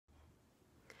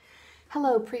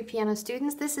Hello pre-piano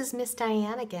students, this is Miss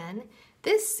Diane again.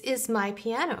 This is my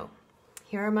piano.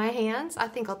 Here are my hands. I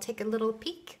think I'll take a little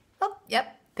peek. Oh,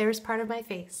 yep, there's part of my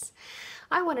face.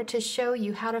 I wanted to show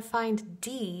you how to find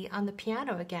D on the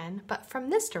piano again, but from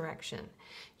this direction.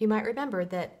 You might remember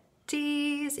that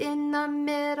D's in the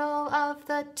middle of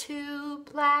the two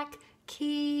black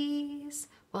keys.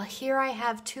 Well, here I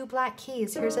have two black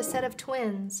keys. Here's a set of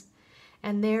twins,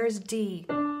 and there's D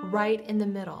right in the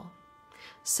middle.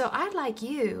 So I'd like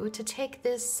you to take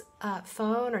this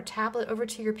phone or tablet over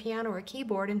to your piano or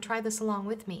keyboard and try this along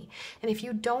with me. And if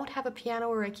you don't have a piano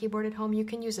or a keyboard at home, you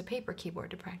can use a paper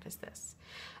keyboard to practice this.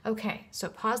 Okay, so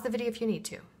pause the video if you need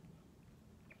to.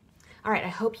 All right, I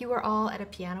hope you are all at a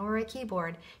piano or a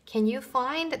keyboard. Can you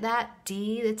find that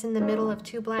D that's in the middle of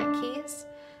two black keys?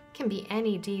 It can be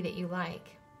any D that you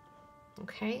like.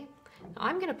 Okay, now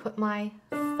I'm going to put my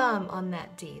thumb on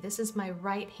that D. This is my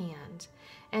right hand.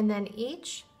 And then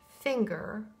each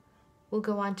finger will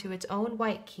go onto its own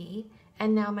white key,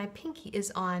 and now my pinky is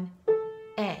on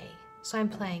A. So I'm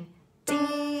playing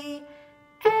D,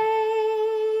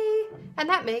 A, and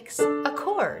that makes a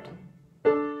chord.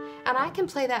 And I can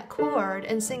play that chord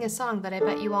and sing a song that I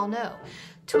bet you all know.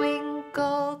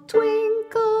 Twinkle,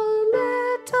 twinkle,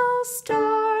 little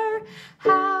star,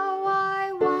 how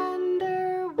I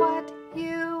wonder what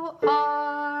you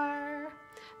are.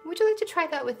 Would you like to try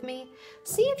that with me?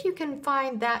 See if you can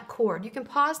find that chord. You can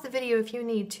pause the video if you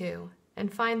need to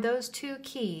and find those two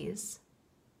keys.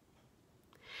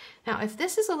 Now, if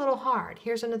this is a little hard,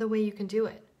 here's another way you can do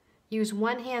it. Use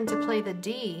one hand to play the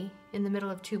D in the middle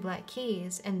of two black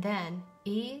keys, and then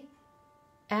E,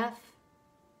 F,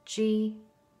 G,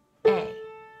 A. All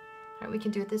right, we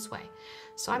can do it this way.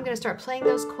 So I'm going to start playing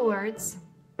those chords.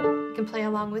 You can play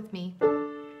along with me.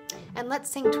 And let's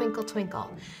sing Twinkle,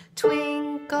 Twinkle.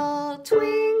 Twinkle,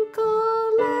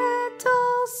 twinkle,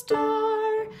 little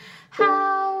star,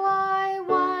 how I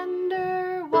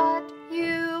wonder what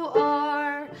you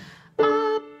are.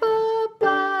 Up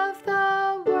above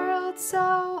the world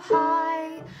so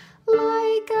high,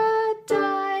 like a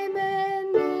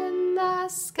diamond in the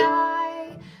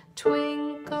sky.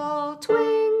 Twinkle,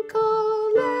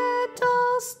 twinkle,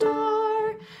 little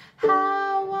star,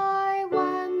 how I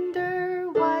wonder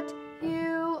what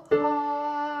you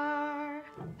are.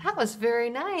 That was very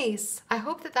nice. I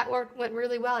hope that went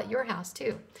really well at your house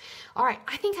too. All right,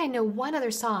 I think I know one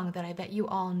other song that I bet you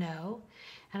all know.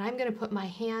 And I'm going to put my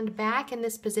hand back in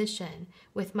this position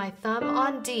with my thumb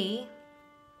on D,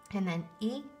 and then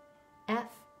E, F,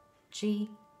 G,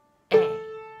 A.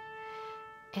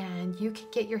 And you can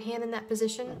get your hand in that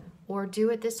position or do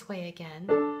it this way again.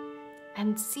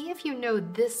 And see if you know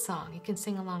this song. You can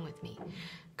sing along with me.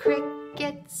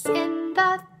 Crickets in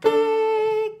the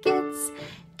thickets,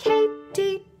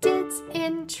 katydids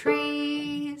in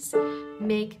trees,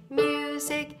 make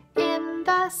music in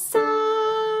the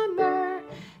summer,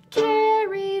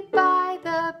 carried by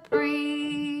the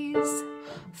breeze.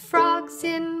 Frogs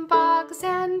in bogs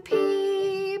and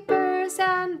peepers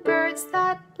and birds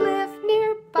that live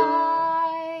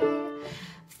nearby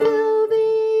fill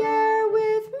the air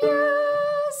with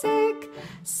music,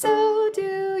 so do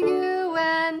you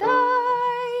and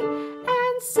I,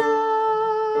 and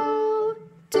so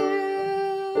do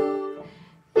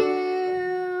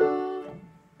you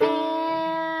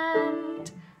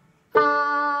and I.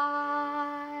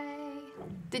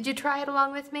 Did you try it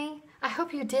along with me? I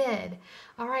hope you did.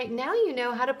 All right, now you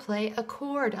know how to play a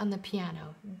chord on the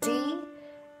piano, D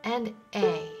and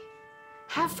A.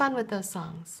 Have fun with those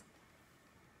songs.